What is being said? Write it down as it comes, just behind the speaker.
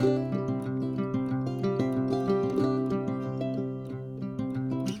Hello,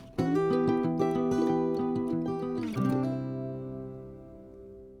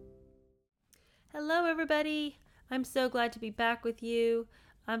 everybody. I'm so glad to be back with you.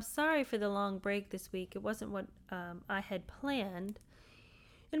 I'm sorry for the long break this week. It wasn't what I had planned.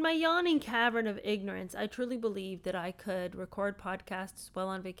 In my yawning cavern of ignorance, I truly believed that I could record podcasts while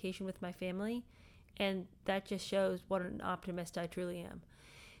on vacation with my family, and that just shows what an optimist I truly am.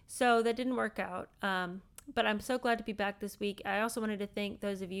 So that didn't work out, but I'm so glad to be back this week. I also wanted to thank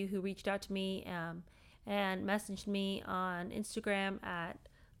those of you who reached out to me and messaged me on Instagram at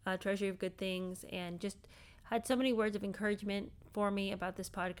Treasury of Good Things, and just had so many words of encouragement for me about this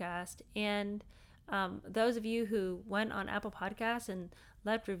podcast. And those of you who went on Apple Podcasts and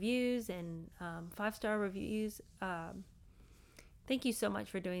left reviews and 5-star reviews, thank you so much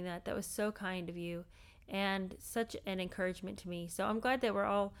for doing that. That was so kind of you and such an encouragement to me. So I'm glad that we're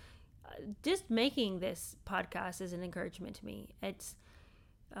all just making this podcast as an encouragement to me. It's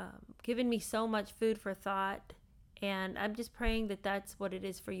given me so much food for thought, and I'm just praying that that's what it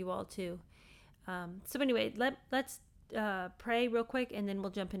is for you all too. So anyway, let's pray real quick, and then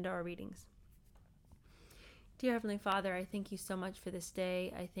we'll jump into our readings. Dear Heavenly Father, I thank you so much for this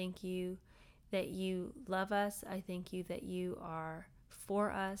day. I thank you that you love us. I thank you that you are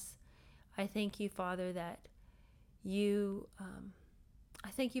for us. I thank you, Father, that you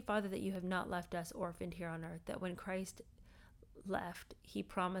have not left us orphaned here on earth, that when Christ left, he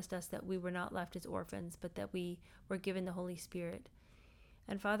promised us that we were not left as orphans, but that we were given the Holy Spirit.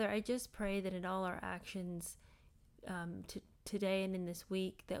 And Father, I just pray that in all our actions today and in this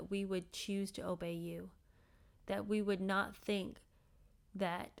week, that we would choose to obey you, that we would not think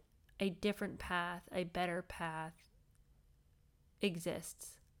that a different path, a better path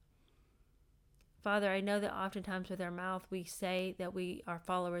exists. Father, I know that oftentimes with our mouth we say that we are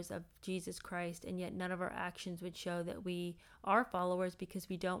followers of Jesus Christ, and yet none of our actions would show that we are followers because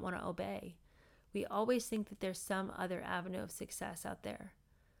we don't want to obey. We always think that there's some other avenue of success out there.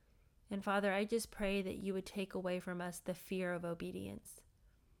 And Father, I just pray that you would take away from us the fear of obedience.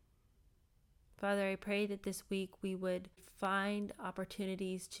 Father, I pray that this week we would find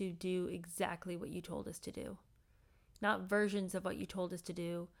opportunities to do exactly what you told us to do. Not versions of what you told us to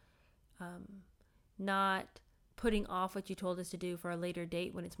do, not putting off what you told us to do for a later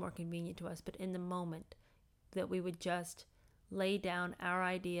date when it's more convenient to us, but in the moment, that we would just lay down our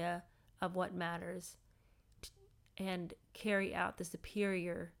idea of what matters and carry out the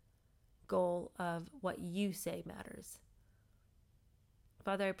superior goal of what you say matters.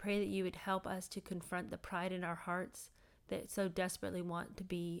 Father, I pray that you would help us to confront the pride in our hearts that so desperately want to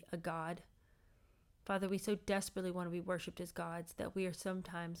be a God. Father, we so desperately want to be worshipped as gods that we are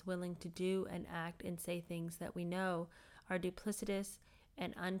sometimes willing to do and act and say things that we know are duplicitous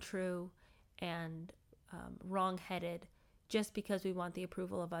and untrue and wrong-headed, just because we want the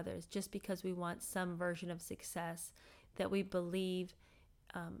approval of others, just because we want some version of success that we believe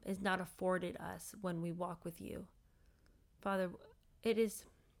is not afforded us when we walk with you. Father, it's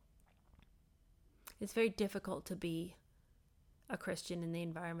very difficult to be a Christian in the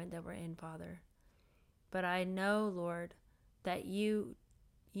environment that we're in, Father. But I know, Lord, that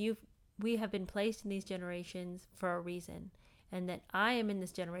we have been placed in these generations for a reason, and that I am in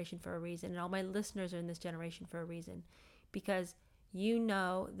this generation for a reason, and all my listeners are in this generation for a reason, because you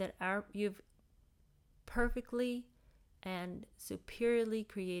know that you've perfectly and superiorly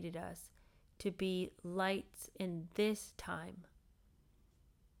created us to be lights in this time.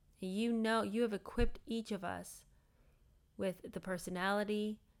 You know, you have equipped each of us with the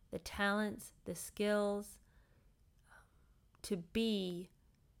personality, the talents, the skills, to be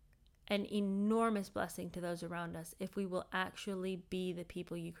an enormous blessing to those around us if we will actually be the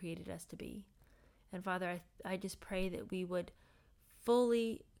people you created us to be. And Father, I just pray that we would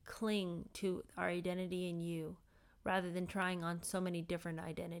fully cling to our identity in you rather than trying on so many different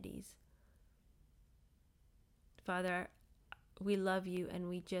identities. Father, we love you, and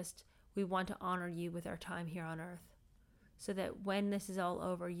we want to honor you with our time here on earth, so that when this is all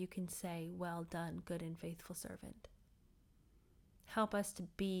over, you can say, well done, good and faithful servant. Help us to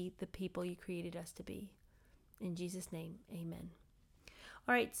be the people you created us to be. In Jesus' name, amen.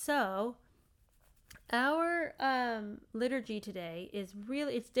 All right, so our liturgy today is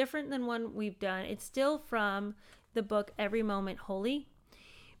it's different than one we've done. It's still from the book Every Moment Holy.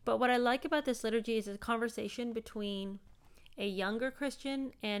 But what I like about this liturgy is a conversation between a younger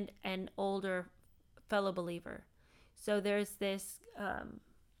Christian and an older fellow believer. So there's this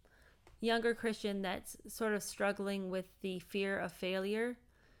younger Christian that's sort of struggling with the fear of failure,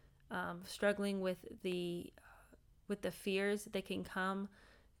 struggling with the fears that can come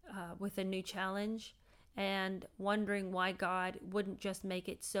with a new challenge and wondering why God wouldn't just make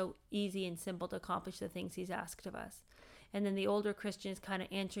it so easy and simple to accomplish the things he's asked of us. And then the older Christians kind of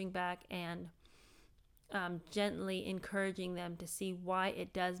answering back and gently encouraging them to see why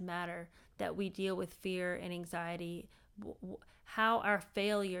it does matter that we deal with fear and anxiety, how our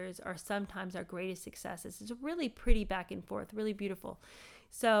failures are sometimes our greatest successes. It's a really pretty back and forth, really beautiful.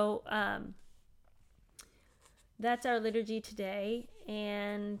 So that's our liturgy today,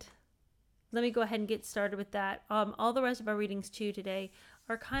 and let me go ahead and get started with that. All the rest of our readings too today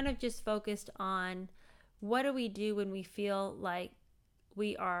are kind of just focused on what do we do when we feel like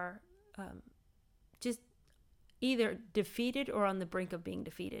we are just either defeated or on the brink of being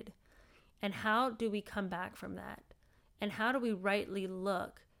defeated. And how do we come back from that? And how do we rightly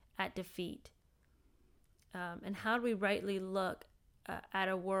look at defeat? And how do we rightly look at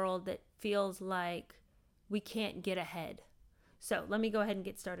a world that feels like we can't get ahead? So let me go ahead and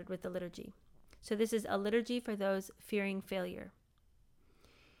get started with the liturgy. So this is a liturgy for those fearing failure.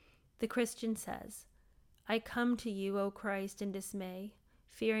 The Christian says, I come to you, O Christ, in dismay,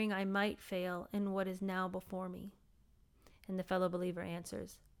 fearing I might fail in what is now before me. And the fellow believer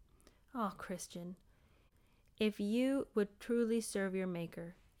answers, Oh, Christian, if you would truly serve your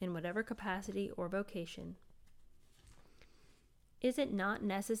Maker in whatever capacity or vocation, is it not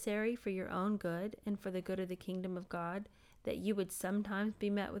necessary for your own good and for the good of the kingdom of God that you would sometimes be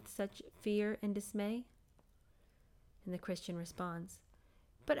met with such fear and dismay? And the Christian responds,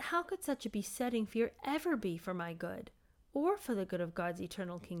 But how could such a besetting fear ever be for my good, or for the good of God's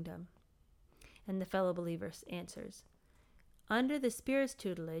eternal kingdom? And the fellow believer answers, Under the Spirit's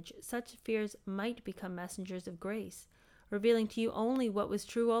tutelage, such fears might become messengers of grace, revealing to you only what was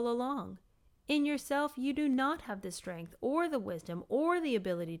true all along. In yourself, you do not have the strength or the wisdom or the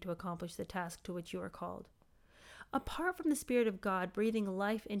ability to accomplish the task to which you are called. Apart from the Spirit of God breathing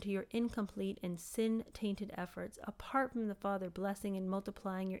life into your incomplete and sin-tainted efforts, apart from the Father blessing and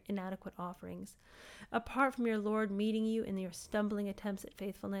multiplying your inadequate offerings, apart from your Lord meeting you in your stumbling attempts at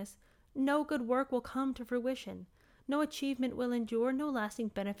faithfulness, no good work will come to fruition. No achievement will endure, no lasting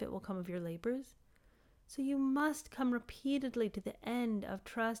benefit will come of your labors. So you must come repeatedly to the end of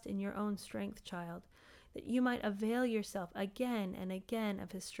trust in your own strength, child, that you might avail yourself again and again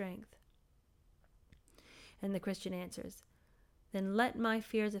of his strength. And the Christian answers, Then let my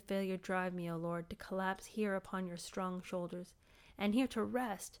fears of failure drive me, O Lord, to collapse here upon your strong shoulders, and here to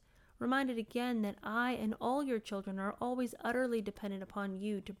rest, reminded again that I and all your children are always utterly dependent upon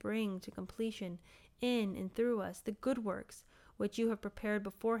you to bring to completion in and through us the good works which you have prepared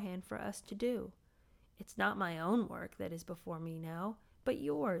beforehand for us to do. It's not my own work that is before me now, but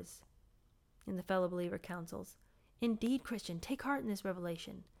yours. And the fellow believer counsels, Indeed, Christian, take heart in this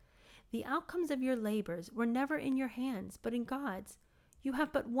revelation. The outcomes of your labors were never in your hands, but in God's. You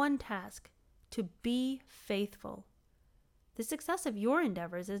have but one task, to be faithful. The success of your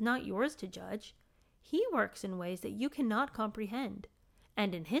endeavors is not yours to judge. He works in ways that you cannot comprehend,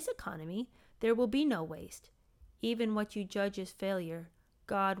 and in his economy there will be no waste. Even what you judge as failure,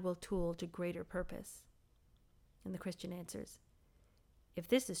 God will tool to greater purpose. And the Christian answers, If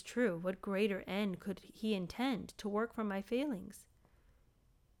this is true, what greater end could he intend to work from my failings?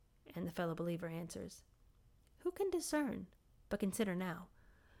 And the fellow believer answers, Who can discern? But consider now.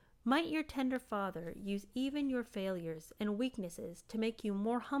 Might your tender Father use even your failures and weaknesses to make you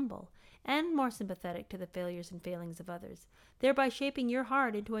more humble and more sympathetic to the failures and failings of others, thereby shaping your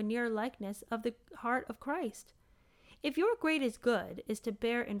heart into a nearer likeness of the heart of Christ? If your greatest good is to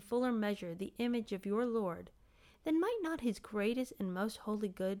bear in fuller measure the image of your Lord, then might not his greatest and most holy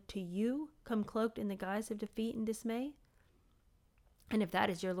good to you come cloaked in the guise of defeat and dismay? And if that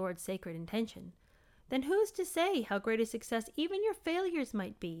is your Lord's sacred intention, then who is to say how great a success even your failures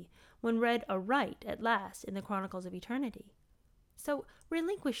might be when read aright at last in the chronicles of eternity? So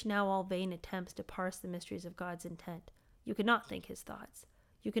relinquish now all vain attempts to parse the mysteries of God's intent. You cannot think his thoughts.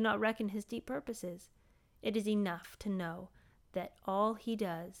 You cannot reckon his deep purposes. It is enough to know that all he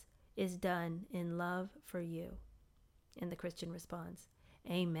does is done in love for you. And the Christian responds,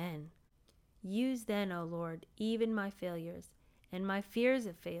 Amen. Use then, O Lord, even my failures and my fears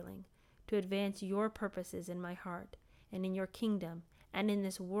of failing to advance your purposes in my heart and in your kingdom and in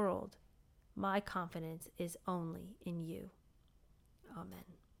this world. My confidence is only in you. Amen.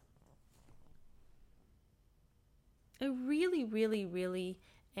 I really, really, really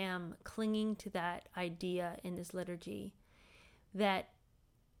am clinging to that idea in this liturgy that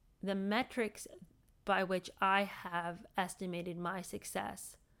the metrics by which I have estimated my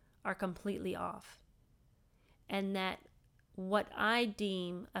success are completely off, and that what I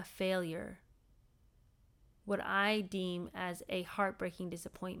deem a failure what I deem as a heartbreaking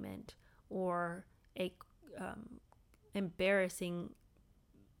disappointment or a embarrassing,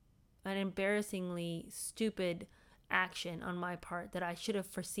 an embarrassingly stupid action on my part that I should have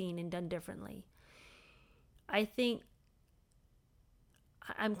foreseen and done differently. I think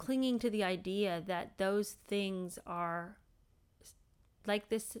I'm clinging to the idea that those things are, like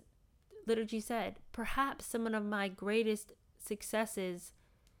this liturgy said, perhaps some of my greatest successes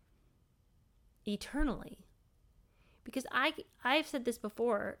eternally. Because I've said this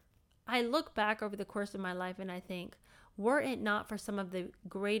before, I look back over the course of my life and I think, were it not for some of the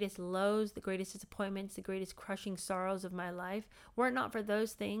greatest lows, the greatest disappointments, the greatest crushing sorrows of my life, were it not for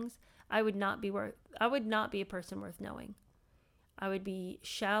those things, I would not be a person worth knowing. I would be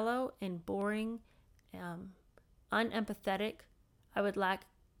shallow and boring, unempathetic. I would lack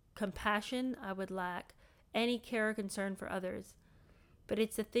compassion. I would lack any care or concern for others. But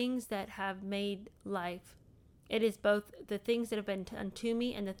it's the things that have made life. It is both the things that have been done to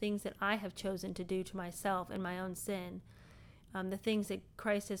me and the things that I have chosen to do to myself in my own sin. The things that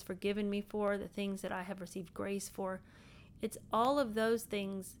Christ has forgiven me for, the things that I have received grace for. It's all of those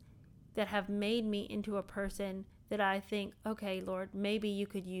things that have made me into a person that I think, okay, Lord, maybe you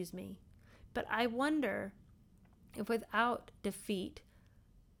could use me. But I wonder if without defeat,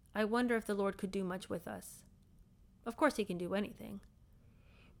 I wonder if the Lord could do much with us. Of course, he can do anything.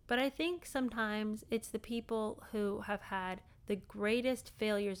 But I think sometimes it's the people who have had the greatest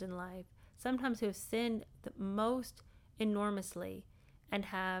failures in life, sometimes who have sinned the most enormously and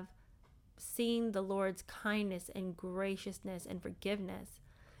have seen the Lord's kindness and graciousness and forgiveness.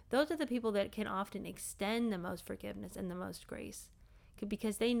 Those are the people that can often extend the most forgiveness and the most grace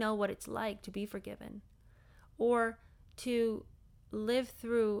because they know what it's like to be forgiven or to live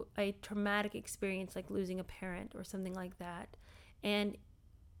through a traumatic experience like losing a parent or something like that, and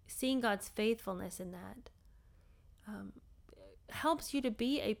seeing God's faithfulness in that helps you to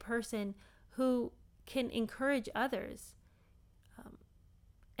be a person who can encourage others,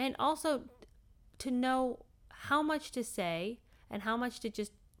 and also to know how much to say and how much to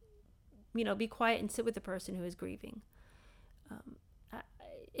just be quiet and sit with the person who is grieving.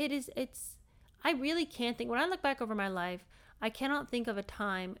 I really can't think, when I look back over my life, I cannot think of a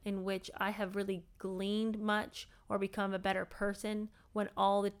time in which I have really gleaned much or become a better person when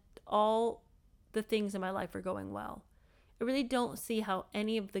all the things in my life are going well. I really don't see how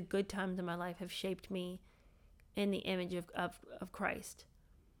any of the good times in my life have shaped me in the image of Christ.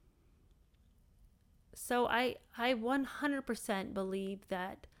 So I 100% believe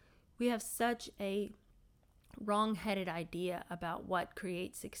that we have such a wrong-headed idea about what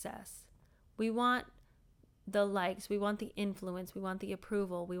creates success. We want the likes, we want the influence, we want the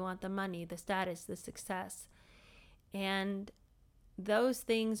approval, we want the money, the status, the success. And those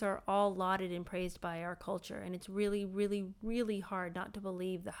things are all lauded and praised by our culture. And it's really, really, really hard not to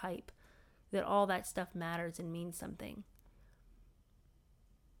believe the hype that all that stuff matters and means something.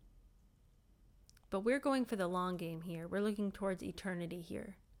 But we're going for the long game here. We're looking towards eternity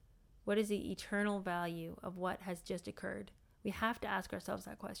here. What is the eternal value of what has just occurred? We have to ask ourselves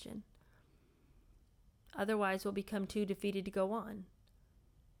that question. Otherwise, we'll become too defeated to go on.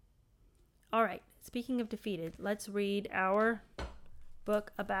 All right, speaking of defeated, let's read our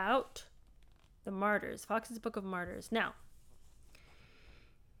book about the martyrs, Fox's Book of Martyrs. Now,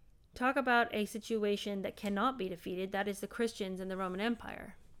 talk about a situation that cannot be defeated. That is the Christians in the Roman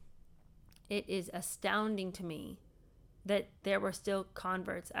Empire. It is astounding to me that there were still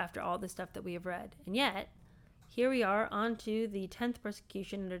converts after all the stuff that we have read. And yet, here we are on to the 10th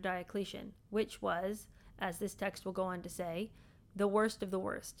persecution under Diocletian, which was, as this text will go on to say, the worst of the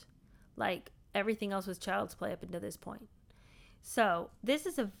worst. Like, everything else was child's play up until this point. So, this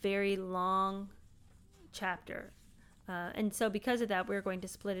is a very long chapter. And so because of that, we're going to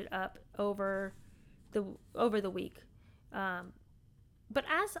split it up over the week. But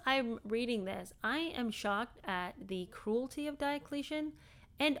as I'm reading this, I am shocked at the cruelty of Diocletian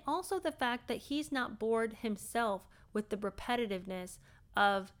and also the fact that he's not bored himself with the repetitiveness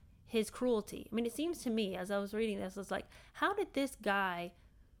of his cruelty. I mean, it seems to me, as I was reading this, I was like, how did this guy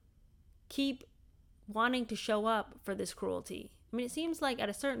keep wanting to show up for this cruelty? I mean, it seems like at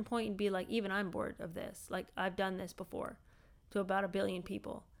a certain point you'd be like, even I'm bored of this. Like, I've done this before to about 1 billion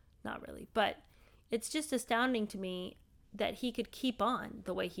people. Not really. But it's just astounding to me that he could keep on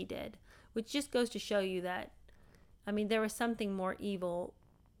the way he did, which just goes to show you that, I mean, there was something more evil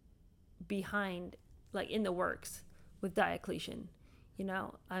behind, like in the works with Diocletian.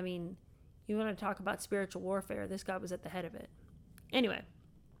 I mean, you want to talk about spiritual warfare, this guy was at the head of it. Anyway,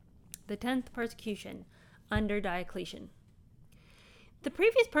 the 10th persecution under Diocletian. The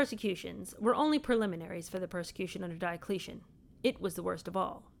previous persecutions were only preliminaries for the persecution under Diocletian. It was the worst of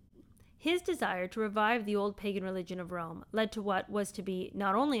all. His desire to revive the old pagan religion of Rome led to what was to be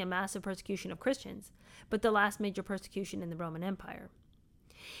not only a massive persecution of Christians, but the last major persecution in the Roman Empire.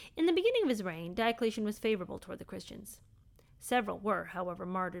 In the beginning of his reign, Diocletian was favorable toward the Christians. Several were, however,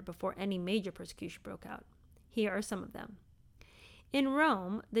 martyred before any major persecution broke out. Here are some of them. In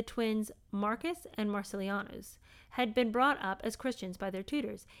Rome, the twins Marcus and Marcellianus had been brought up as Christians by their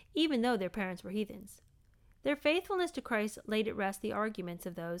tutors, even though their parents were heathens. Their faithfulness to Christ laid at rest the arguments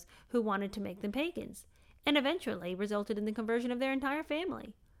of those who wanted to make them pagans, and eventually resulted in the conversion of their entire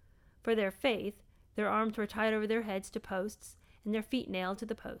family. For their faith, their arms were tied over their heads to posts, and their feet nailed to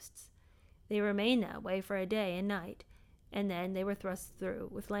the posts. They remained that way for a day and night, and then they were thrust through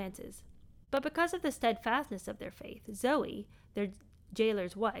with lances. But because of the steadfastness of their faith, Zoe, their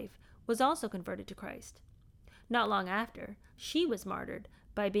jailer's wife, was also converted to Christ. Not long after, she was martyred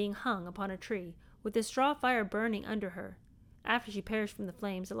by being hung upon a tree, with a straw fire burning under her. After she perished from the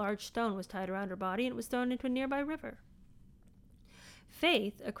flames, a large stone was tied around her body and it was thrown into a nearby river.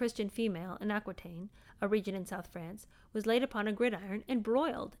 Faith, a Christian female in Aquitaine, a region in South France, was laid upon a gridiron and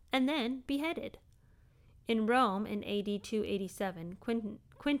broiled, and then beheaded. In Rome in AD 287,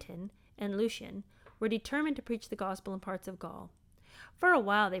 Quintin and Lucian were determined to preach the gospel in parts of Gaul. For a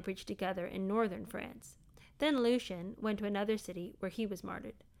while they preached together in northern France. Then Lucian went to another city where he was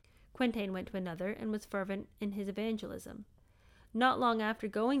martyred. Quintin went to another and was fervent in his evangelism. Not long after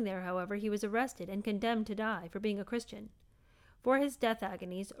going there, however, he was arrested and condemned to die for being a Christian. For his death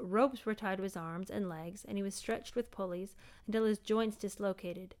agonies, ropes were tied to his arms and legs, and he was stretched with pulleys until his joints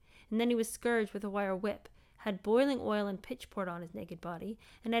dislocated, and then he was scourged with a wire whip, had boiling oil and pitch poured on his naked body,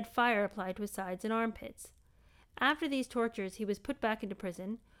 and had fire applied to his sides and armpits. After these tortures, he was put back into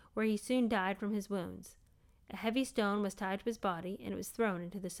prison, where he soon died from his wounds. A heavy stone was tied to his body, and it was thrown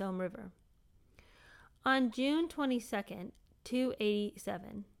into the Somme River. On June 22,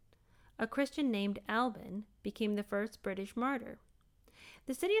 287, a Christian named Alban became the first British martyr.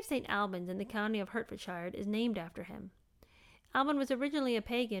 The city of St. Albans in the county of Hertfordshire is named after him. Alban was originally a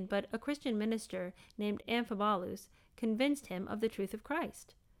pagan, but a Christian minister named Amphibolus convinced him of the truth of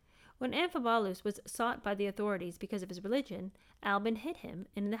Christ. When Amphibolus was sought by the authorities because of his religion, Alban hid him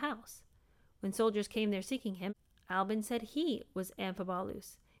in the house. When soldiers came there seeking him, Alban said he was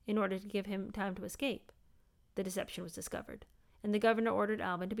Amphibolus in order to give him time to escape. The deception was discovered, and the governor ordered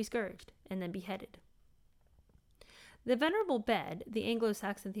Alban to be scourged and then beheaded. The Venerable Bede, the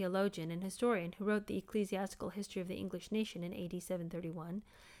Anglo-Saxon theologian and historian who wrote the Ecclesiastical History of the English Nation in AD 731,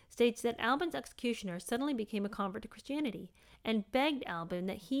 states that Alban's executioner suddenly became a convert to Christianity and begged Alban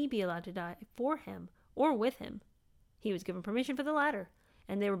that he be allowed to die for him or with him. He was given permission for the latter,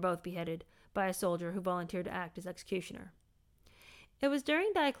 and they were both beheaded by a soldier who volunteered to act as executioner. It was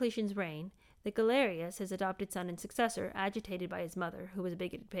during Diocletian's reign that Galerius, his adopted son and successor, agitated by his mother, who was a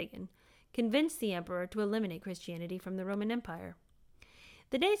bigoted pagan, convinced the emperor to eliminate Christianity from the Roman Empire.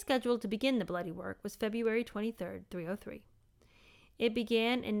 The day scheduled to begin the bloody work was February 23, 303. It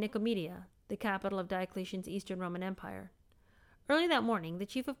began in Nicomedia, the capital of Diocletian's Eastern Roman Empire. Early that morning, the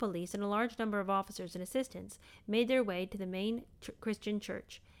chief of police and a large number of officers and assistants made their way to the main Christian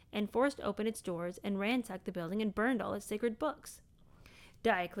church and forced open its doors and ransacked the building and burned all its sacred books.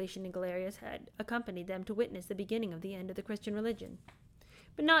 Diocletian and Galerius had accompanied them to witness the beginning of the end of the Christian religion.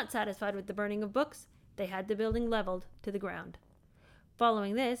 But not satisfied with the burning of books, they had the building leveled to the ground.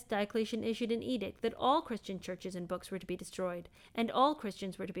 Following this, Diocletian issued an edict that all Christian churches and books were to be destroyed, and all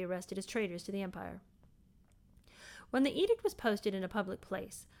Christians were to be arrested as traitors to the empire. When the edict was posted in a public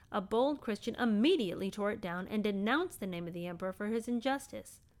place, a bold Christian immediately tore it down and denounced the name of the emperor for his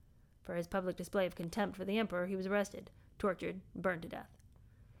injustice. For his public display of contempt for the emperor, he was arrested, tortured, and burned to death.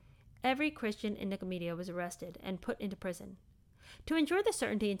 Every Christian in Nicomedia was arrested and put into prison. To ensure the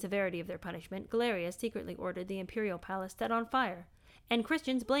certainty and severity of their punishment, Galerius secretly ordered the imperial palace set on fire, and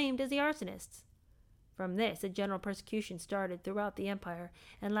Christians blamed as the arsonists. From this, a general persecution started throughout the empire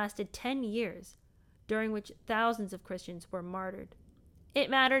and lasted 10 years, during which thousands of Christians were martyred. It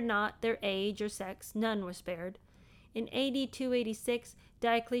mattered not their age or sex, none were spared. In AD 286,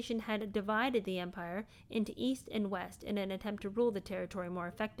 Diocletian had divided the empire into east and west in an attempt to rule the territory more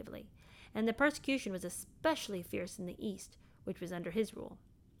effectively, and the persecution was especially fierce in the east, which was under his rule.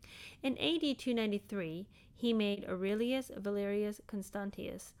 In AD 293, he made Aurelius Valerius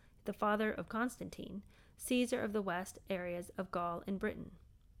Constantius, the father of Constantine, Caesar of the west areas of Gaul and Britain.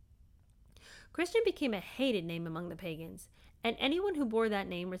 Christian became a hated name among the pagans, and anyone who bore that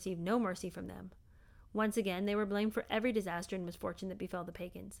name received no mercy from them. Once again, they were blamed for every disaster and misfortune that befell the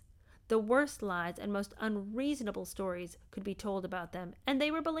pagans. The worst lies and most unreasonable stories could be told about them, and they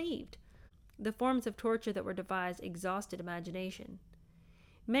were believed. The forms of torture that were devised exhausted imagination.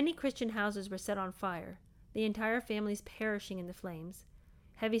 Many Christian houses were set on fire, the entire families perishing in the flames.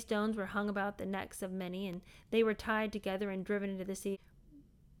 Heavy stones were hung about the necks of many, and they were tied together and driven into the sea.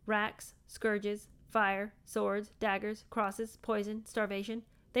 Racks, scourges, fire, swords, daggers, crosses, poison, starvation,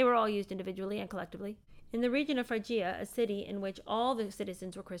 they were all used individually and collectively. In the region of Phrygia, a city in which all the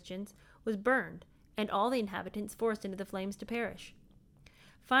citizens were Christians, was burned, and all the inhabitants forced into the flames to perish.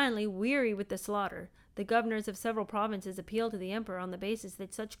 Finally, weary with the slaughter, the governors of several provinces appealed to the emperor on the basis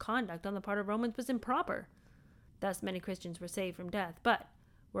that such conduct on the part of Romans was improper. Thus many Christians were saved from death, but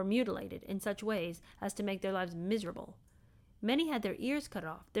were mutilated in such ways as to make their lives miserable. Many had their ears cut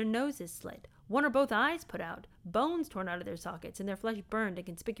off, their noses slit, one or both eyes put out, bones torn out of their sockets, and their flesh burned in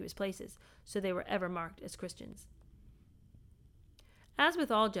conspicuous places, so they were ever marked as Christians. As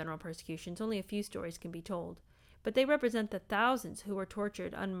with all general persecutions, only a few stories can be told, but they represent the thousands who were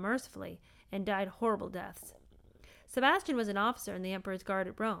tortured unmercifully and died horrible deaths. Sebastian was an officer in the emperor's guard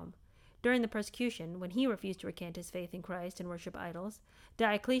at Rome. During the persecution, when he refused to recant his faith in Christ and worship idols,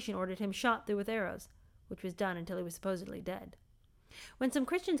 Diocletian ordered him shot through with arrows, which was done until he was supposedly dead. When some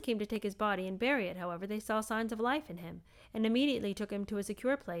Christians came to take his body and bury it, however, they saw signs of life in him, and immediately took him to a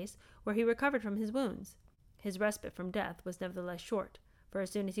secure place where he recovered from his wounds. His respite from death was nevertheless short, for as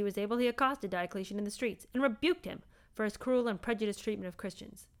soon as he was able, he accosted Diocletian in the streets and rebuked him for his cruel and prejudiced treatment of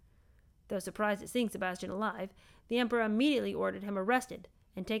Christians. Though surprised at seeing Sebastian alive, the emperor immediately ordered him arrested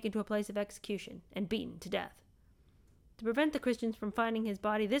and taken to a place of execution and beaten to death. To prevent the Christians from finding his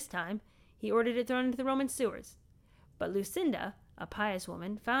body this time, he ordered it thrown into the Roman sewers. But Lucinda, a pious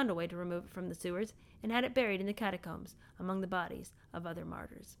woman, found a way to remove it from the sewers and had it buried in the catacombs among the bodies of other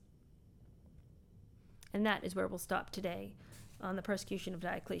martyrs. And that is where we'll stop today on the persecution of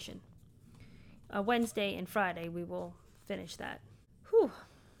Diocletian. Wednesday and Friday we will finish that. Whew.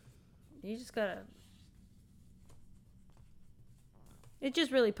 You just gotta... It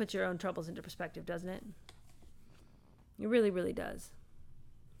just really puts your own troubles into perspective, doesn't it? It really, really does.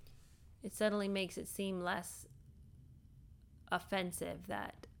 It suddenly makes it seem less offensive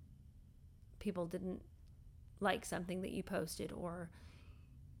that people didn't like something that you posted, or,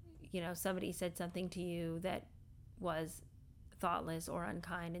 somebody said something to you that was thoughtless or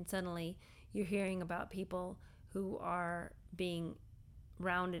unkind, and suddenly you're hearing about people who are being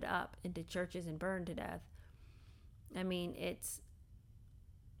rounded up into churches and burned to death. I mean, it's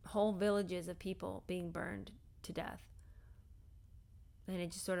whole villages of people being burned to death. And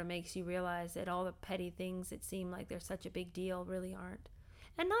it just sort of makes you realize that all the petty things that seem like they're such a big deal really aren't.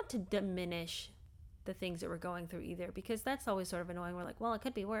 And not to diminish the things that we're going through either, because that's always sort of annoying. We're like, well, it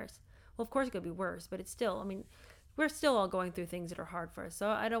could be worse. Well, of course it could be worse, but it's still, we're still all going through things that are hard for us. So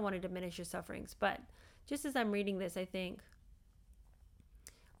I don't want to diminish your sufferings. But just as I'm reading this, I think,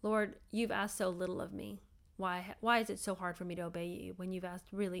 Lord, you've asked so little of me. Why is it so hard for me to obey you when you've asked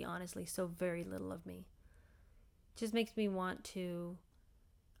really honestly so very little of me? It just makes me want to,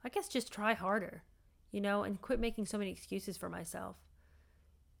 I guess, just try harder, and quit making so many excuses for myself.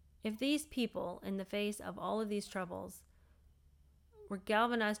 If these people, in the face of all of these troubles, were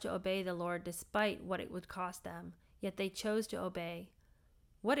galvanized to obey the Lord despite what it would cost them, yet they chose to obey,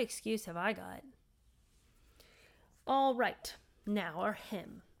 what excuse have I got? All right, now our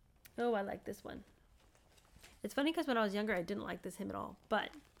hymn. Oh, I like this one. It's funny because when I was younger, I didn't like this hymn at all, but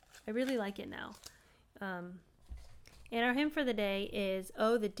I really like it now. And our hymn for the day is,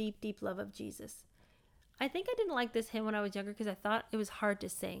 Oh, the Deep, Deep Love of Jesus. I think I didn't like this hymn when I was younger because I thought it was hard to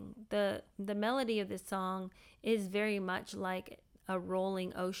sing. The melody of this song is very much like a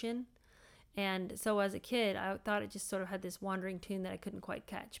rolling ocean. And so as a kid, I thought it just sort of had this wandering tune that I couldn't quite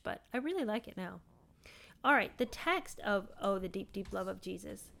catch, but I really like it now. All right, the text of Oh, the Deep, Deep Love of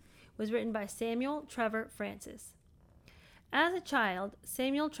Jesus was written by Samuel Trevor Francis. As a child,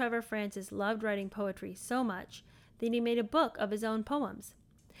 Samuel Trevor Francis loved writing poetry so much that he made a book of his own poems.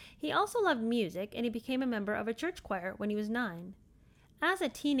 He also loved music, and he became a member of a church choir when he was 9. As a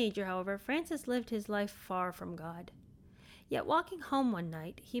teenager, however, Francis lived his life far from God. Yet walking home one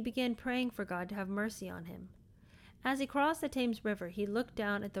night, he began praying for God to have mercy on him. As he crossed the Thames River, he looked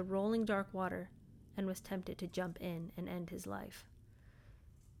down at the rolling dark water and was tempted to jump in and end his life.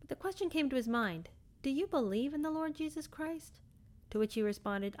 But the question came to his mind, do you believe in the Lord Jesus Christ? To which he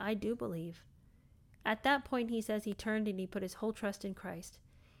responded, I do believe. At that point, he says, he turned and he put his whole trust in Christ.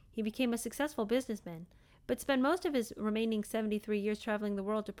 He became a successful businessman, but spent most of his remaining 73 years traveling the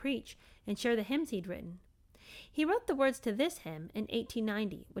world to preach and share the hymns he'd written. He wrote the words to this hymn in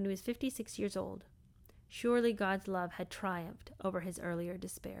 1890 when he was 56 years old. Surely God's love had triumphed over his earlier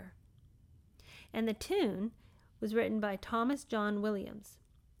despair. And the tune was written by Thomas John Williams.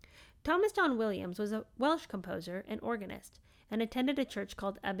 Thomas John Williams was a Welsh composer and organist and attended a church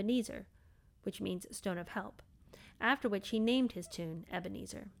called Ebenezer, which means stone of help, after which he named his tune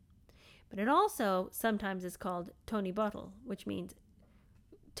Ebenezer. But it also sometimes is called Tony Bottle, which means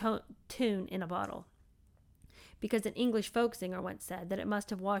tune in a bottle, because an English folk singer once said that it must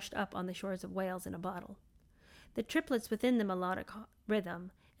have washed up on the shores of Wales in a bottle. The triplets within the melodic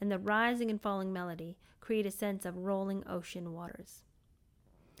rhythm and the rising and falling melody create a sense of rolling ocean waters.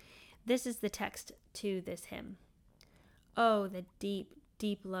 This is the text to this hymn. Oh, the deep,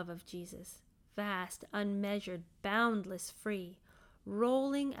 deep love of Jesus, vast, unmeasured, boundless, free,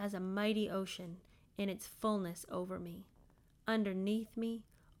 rolling as a mighty ocean in its fullness over me. Underneath me,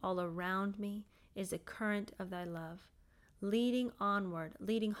 all around me, is a current of thy love, leading onward,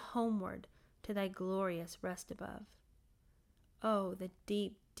 leading homeward to thy glorious rest above. Oh, the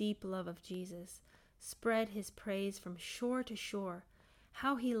deep, deep love of Jesus, spread his praise from shore to shore,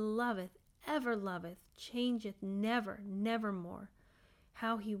 how he loveth, ever loveth, changeth never, nevermore,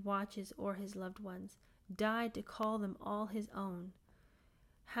 how he watches o'er his loved ones, died to call them all his own,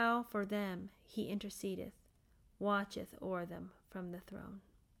 how for them he intercedeth, watcheth o'er them from the throne.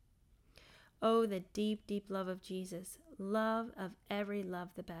 Oh, the deep, deep love of Jesus, love of every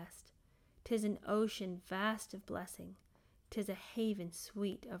love the best. 'Tis an ocean vast of blessing, 'tis a haven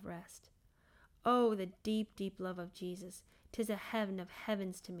sweet of rest. Oh, the deep, deep love of Jesus, 'tis a heaven of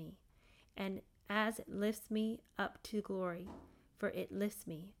heavens to me, and as it lifts me up to glory, for it lifts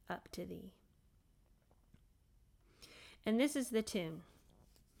me up to thee. And this is the tune.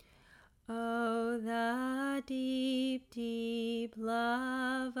 Oh, the deep, deep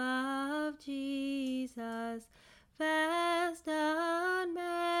love of Jesus, vast, unmeasured,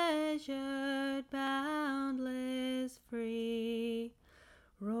 boundless, free,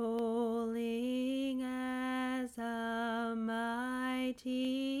 rolling as a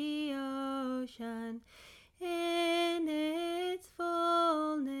mighty ocean in its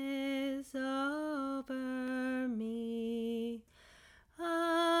fullness over me.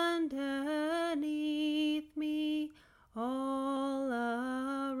 Underneath me, all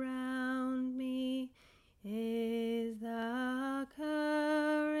around me, is the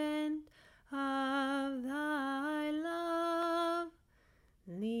current of thy love,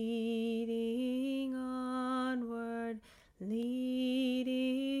 leading onward,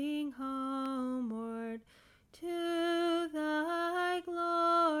 leading homeward, to thy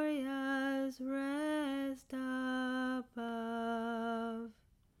glorious rest above.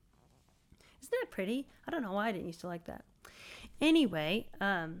 Isn't that pretty? I don't know why I didn't used to like that. Anyway,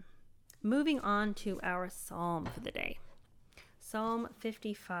 moving on to our psalm for the day. Psalm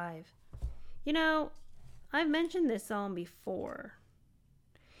 55. You know, I've mentioned this psalm before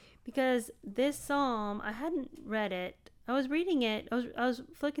because this psalm, I hadn't read it. I was reading it. I was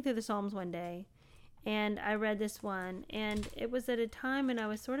flicking through the psalms one day, and I read this one, and it was at a time when I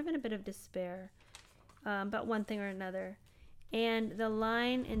was sort of in a bit of despair about one thing or another. And the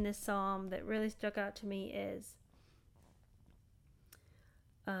line in this psalm that really stuck out to me is,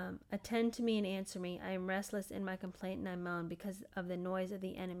 attend to me and answer me. I am restless in my complaint and I moan because of the noise of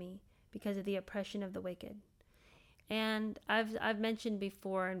the enemy, because of the oppression of the wicked. And I've mentioned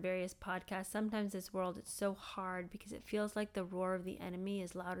before in various podcasts, sometimes this world is so hard because it feels like the roar of the enemy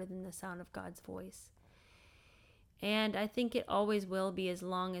is louder than the sound of God's voice. And I think it always will be as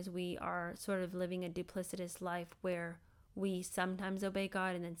long as we are sort of living a duplicitous life where we sometimes obey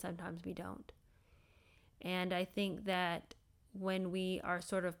God and then sometimes we don't. And I think that when we are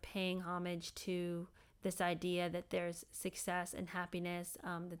sort of paying homage to this idea that there's success and happiness,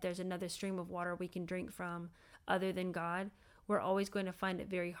 that there's another stream of water we can drink from other than God, we're always going to find it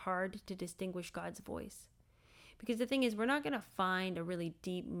very hard to distinguish God's voice. Because the thing is, we're not going to find a really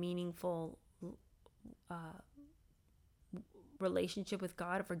deep, meaningful relationship with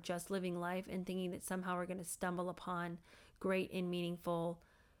God if we're just living life and thinking that somehow we're going to stumble upon great and meaningful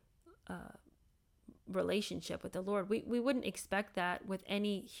relationship with the Lord. We wouldn't expect that with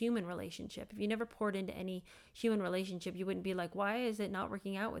any human relationship. If you never poured into any human relationship, you wouldn't be like, why is it not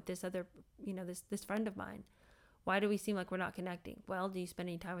working out with this other, this friend of mine? Why do we seem like we're not connecting? Well, do you spend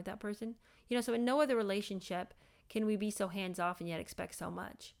any time with that person? So in no other relationship can we be so hands off and yet expect so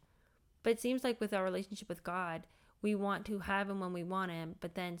much. But it seems like with our relationship with God, we want to have him when we want him,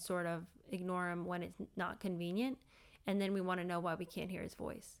 but then sort of ignore him when it's not convenient. And then we want to know why we can't hear his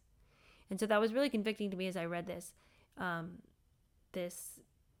voice. And so that was really convicting to me as I read this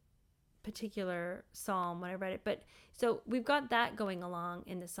particular psalm when I read it. But so we've got that going along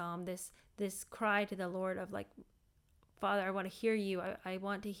in the psalm, this cry to the Lord of like, Father, I want to hear you. I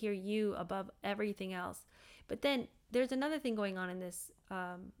want to hear you above everything else. But then there's another thing going on in this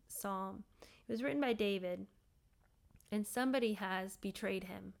psalm. It was written by David, and somebody has betrayed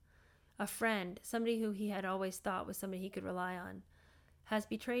him. A friend, somebody who he had always thought was somebody he could rely on, has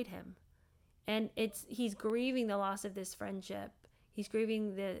betrayed him. And he's grieving the loss of this friendship. He's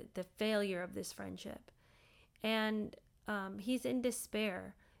grieving the failure of this friendship. And he's in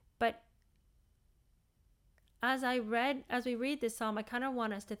despair. But as we read this psalm, I kind of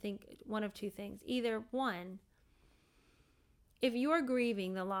want us to think one of two things. Either one, if you're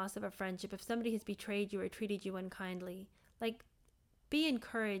grieving the loss of a friendship, if somebody has betrayed you or treated you unkindly, like, be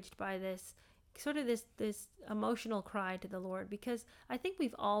encouraged by this emotional cry to the Lord, because I think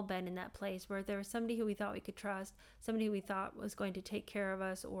we've all been in that place where there was somebody who we thought we could trust, somebody who we thought was going to take care of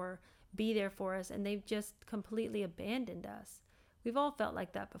us or be there for us, and they've just completely abandoned us. We've all felt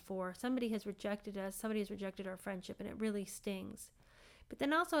like that before. Somebody has rejected us, somebody has rejected our friendship, and it really stings. But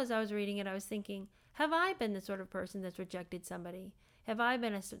then also, as I was reading it, I was thinking, have I been the sort of person that's rejected somebody? Have I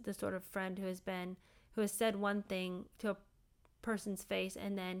been the sort of friend who has said one thing to a person's face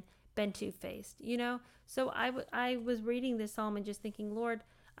and then been two-faced, So I was reading this psalm and just thinking, Lord,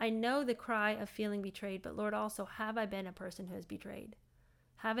 I know the cry of feeling betrayed, but Lord, also, have I been a person who has betrayed?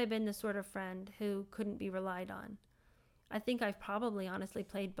 Have I been the sort of friend who couldn't be relied on? I think I've probably honestly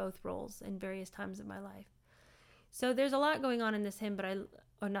played both roles in various times of my life. So there's a lot going on in this hymn,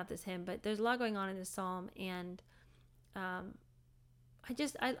 but there's a lot going on in this psalm, and I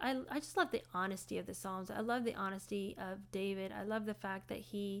just love the honesty of the Psalms. I love the honesty of David. I love the fact that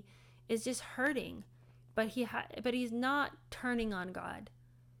he is just hurting, but he's not turning on God.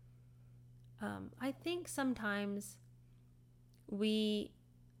 I think sometimes we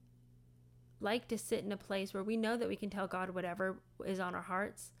like to sit in a place where we know that we can tell God whatever is on our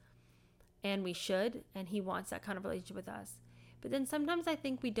hearts, and we should, and he wants that kind of relationship with us. But then sometimes I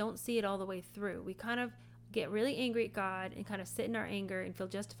think we don't see it all the way through. We kind of get really angry at God and kind of sit in our anger and feel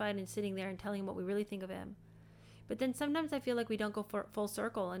justified in sitting there and telling him what we really think of him. But then sometimes I feel like we don't go full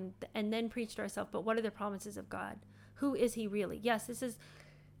circle and then preach to ourselves, but what are the promises of God? Who is he really? Yes, this is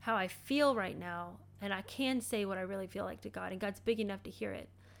how I feel right now, and I can say what I really feel like to God, and God's big enough to hear it.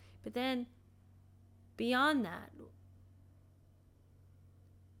 But then beyond that,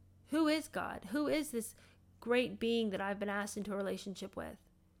 who is God? Who is this great being that I've been asked into a relationship with?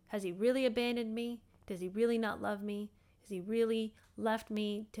 Has he really abandoned me? Does he really not love me? Has he really left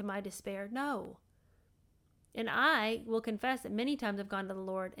me to my despair? No. And I will confess that many times I've gone to the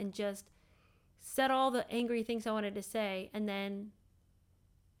Lord and just said all the angry things I wanted to say, and then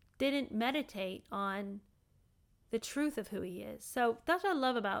didn't meditate on the truth of who he is. So that's what I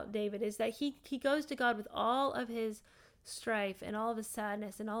love about David, is that he goes to God with all of his strife and all of his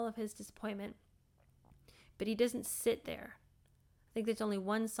sadness and all of his disappointment, but he doesn't sit there. I think there's only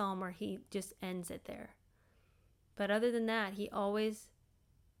one psalm where he just ends it there. But other than that, he always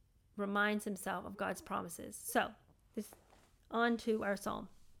reminds himself of God's promises. So, on to our psalm.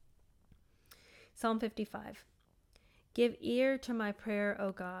 Psalm 55. Give ear to my prayer,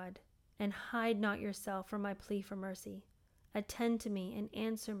 O God, and hide not yourself from my plea for mercy. Attend to me and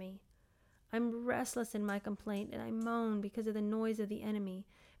answer me. I'm restless in my complaint, and I moan because of the noise of the enemy,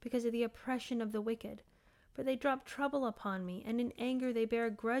 because of the oppression of the wicked. For they drop trouble upon me, and in anger they bear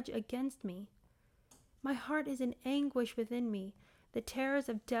a grudge against me. My heart is in anguish within me. The terrors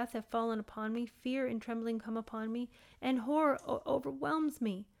of death have fallen upon me. Fear and trembling come upon me, and horror overwhelms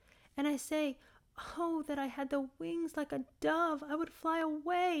me. And I say, oh, that I had the wings like a dove. I would fly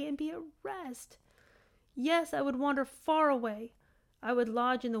away and be at rest. Yes, I would wander far away. I would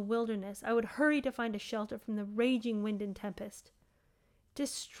lodge in the wilderness. I would hurry to find a shelter from the raging wind and tempest.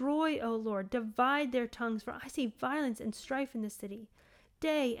 Destroy, O Lord, divide their tongues, for I see violence and strife in the city.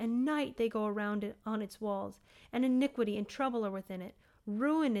 Day and night they go around it on its walls, and iniquity and trouble are within it.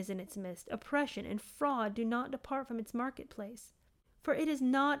 Ruin is in its midst. Oppression and fraud do not depart from its marketplace. For it is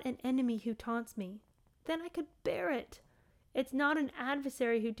not an enemy who taunts me. Then I could bear it. It's not an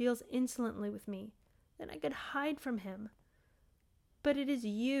adversary who deals insolently with me. Then I could hide from him. But it is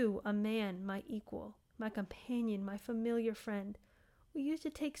you, a man, my equal, my companion, my familiar friend. We used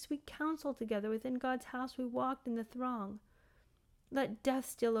to take sweet counsel together. Within God's house we walked in the throng. Let death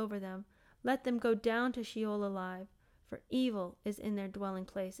steal over them. Let them go down to Sheol alive, for evil is in their dwelling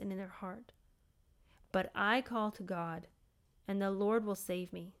place and in their heart. But I call to God, and the Lord will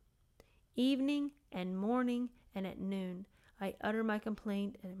save me. Evening and morning and at noon I utter my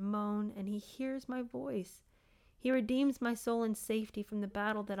complaint and moan, and he hears my voice. He redeems my soul in safety from the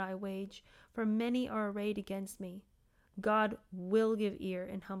battle that I wage, for many are arrayed against me. God will give ear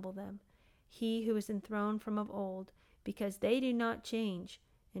and humble them. He who is enthroned from of old because they do not change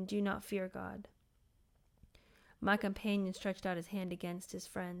and do not fear God. My companion stretched out his hand against his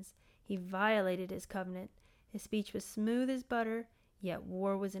friends. He violated his covenant. His speech was smooth as butter, yet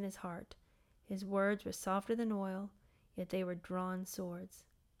war was in his heart. His words were softer than oil, yet they were drawn swords.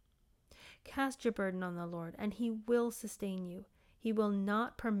 Cast your burden on the Lord, and he will sustain you. He will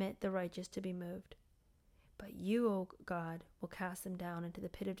not permit the righteous to be moved. But you, O God, will cast them down into the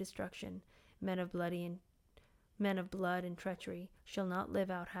pit of destruction. Men of blood and treachery shall not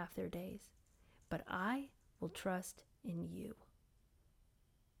live out half their days. But I will trust in you.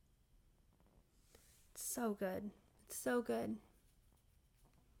 It's so good. It's so good.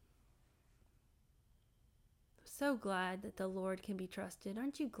 So glad that the Lord can be trusted.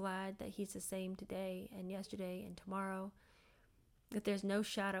 Aren't you glad that he's the same today and yesterday and tomorrow? That there's no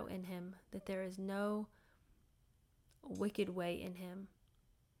shadow in him, that there is no wicked way in him.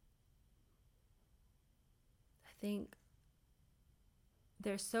 I think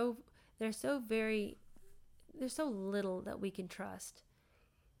there's so little that we can trust.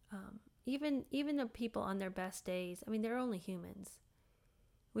 Even the people on their best days, I mean, they're only humans.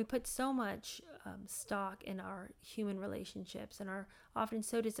 We put so much stock in our human relationships and are often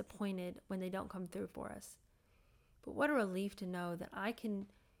so disappointed when they don't come through for us. But what a relief to know that I can,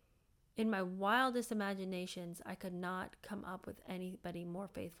 in my wildest imaginations, I could not come up with anybody more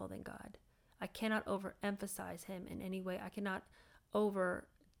faithful than God. I cannot overemphasize him in any way. I cannot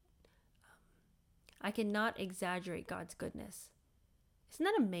exaggerate God's goodness. Isn't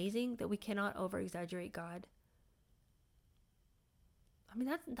that amazing that we cannot over-exaggerate God? I mean,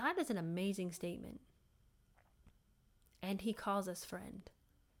 that is an amazing statement. And he calls us friend.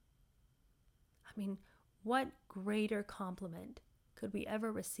 I mean, what greater compliment could we ever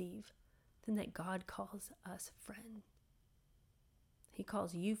receive than that God calls us friend? He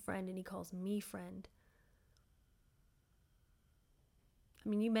calls you friend and he calls me friend. I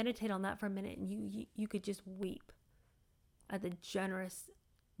mean, you meditate on that for a minute and you could just weep at the generous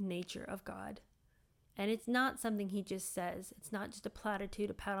nature of God. And it's not something he just says. It's not just a platitude,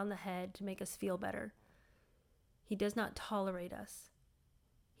 a pat on the head to make us feel better. He does not tolerate us.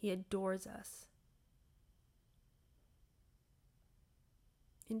 He adores us.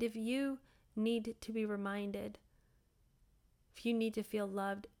 And if you need to be reminded, if you need to feel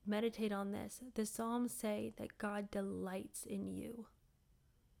loved, meditate on this. The Psalms say that God delights in you.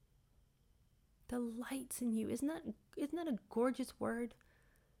 Delights in you. Isn't that a gorgeous word?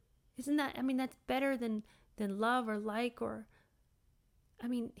 Isn't that, I mean, that's better than love or like or, I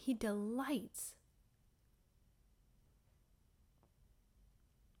mean, he delights.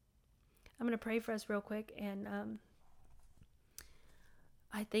 I'm going to pray for us real quick. And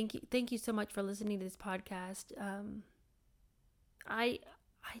I thank you so much for listening to this podcast. I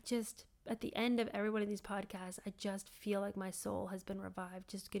just, at the end of every one of these podcasts, I just feel like my soul has been revived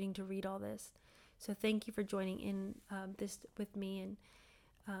just getting to read all this. So thank you for joining in this with me. And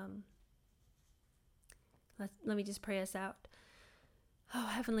let me just pray us out. Oh,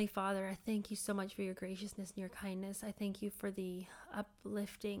 Heavenly Father, I thank you so much for your graciousness and your kindness. I thank you for the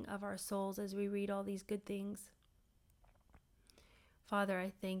uplifting of our souls as we read all these good things. Father,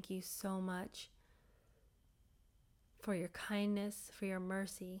 I thank you so much for your kindness, for your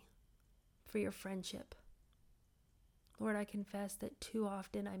mercy, for your friendship. Lord, I confess that too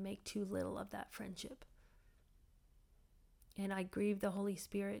often I make too little of that friendship. And I grieve the Holy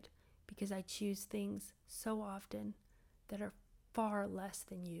Spirit because I choose things so often that are far less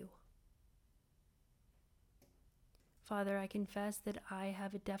than you. Father, I confess that I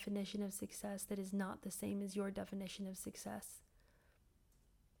have a definition of success that is not the same as your definition of success.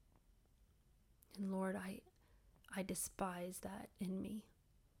 And Lord, I despise that in me.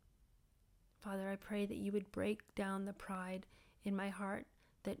 Father, I pray that you would break down the pride in my heart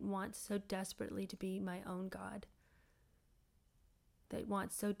that wants so desperately to be my own God, that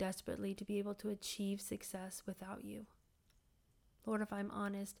wants so desperately to be able to achieve success without you. Lord, if I'm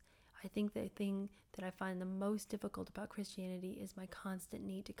honest, I think the thing that I find the most difficult about Christianity is my constant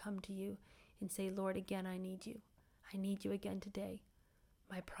need to come to you and say, Lord, again, I need you. I need you again today.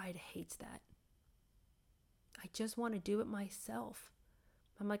 My pride hates that. I just want to do it myself.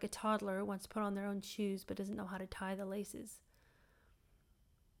 I'm like a toddler who wants to put on their own shoes but doesn't know how to tie the laces.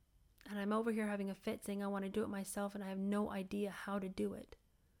 And I'm over here having a fit saying I want to do it myself and I have no idea how to do it.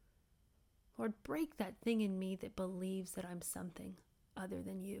 Lord, break that thing in me that believes that I'm something other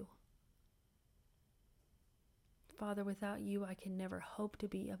than you. Father, without you, I can never hope to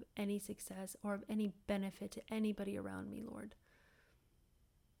be of any success or of any benefit to anybody around me, Lord.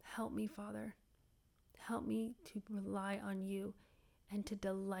 Help me, Father. Help me to rely on you and to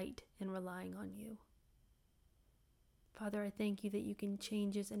delight in relying on you. Father, I thank you that you can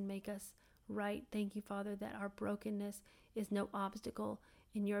change us and make us right. Thank you, Father, that our brokenness is no obstacle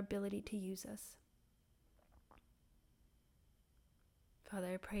in your ability to use us.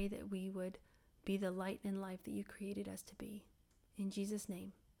 Father, I pray that we would be the light and life that you created us to be. In Jesus'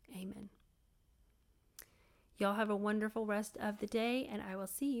 name, amen. Y'all have a wonderful rest of the day, and I will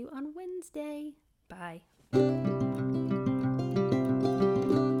see you on Wednesday. Bye.